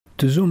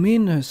To zoom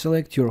in,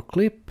 select your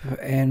clip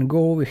and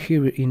go over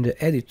here in the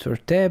editor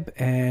tab,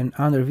 and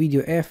under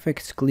video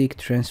effects click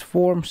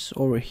transforms.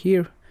 Over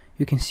here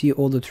you can see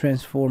all the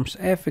transforms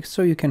effects,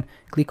 so you can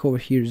click over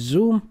here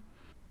zoom,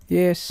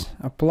 yes,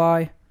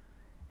 apply,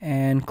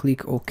 and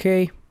click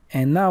OK.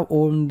 And now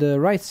on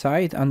the right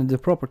side under the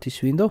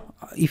properties window,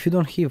 if you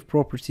don't have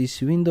properties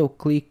window,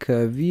 click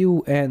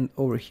view and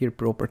over here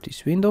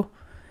properties window,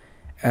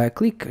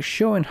 click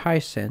show and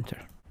hide center.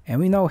 And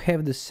we now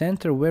have the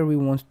center where we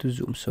want to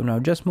zoom. So now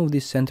just move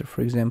this center,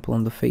 for example,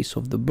 on the face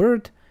of the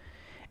bird.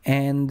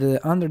 And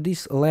under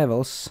this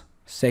levels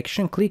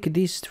section, click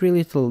these three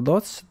little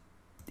dots.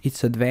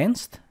 It's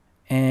advanced.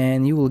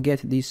 And you will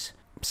get this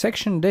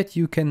section that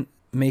you can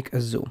make a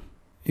zoom.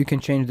 You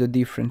can change the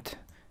different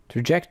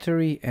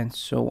trajectory and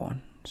so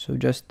on. So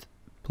just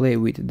play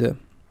with the...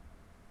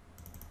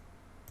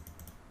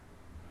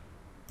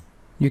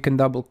 You can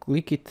double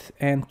click it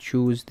and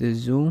choose the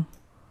zoom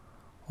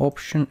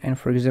option, and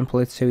for example,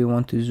 let's say we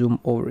want to zoom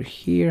over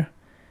here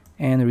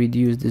and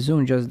reduce the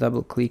zoom, just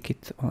double click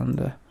it on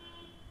the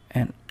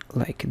and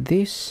like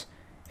this.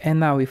 And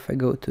now if I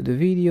go to the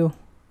video,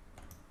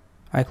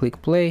 I click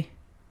play,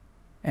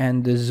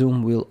 and the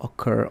zoom will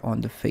occur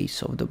on the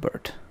face of the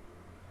bird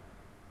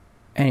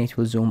and it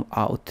will zoom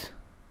out.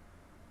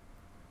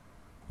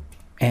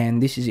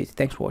 And this is it.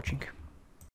 Thanks for watching.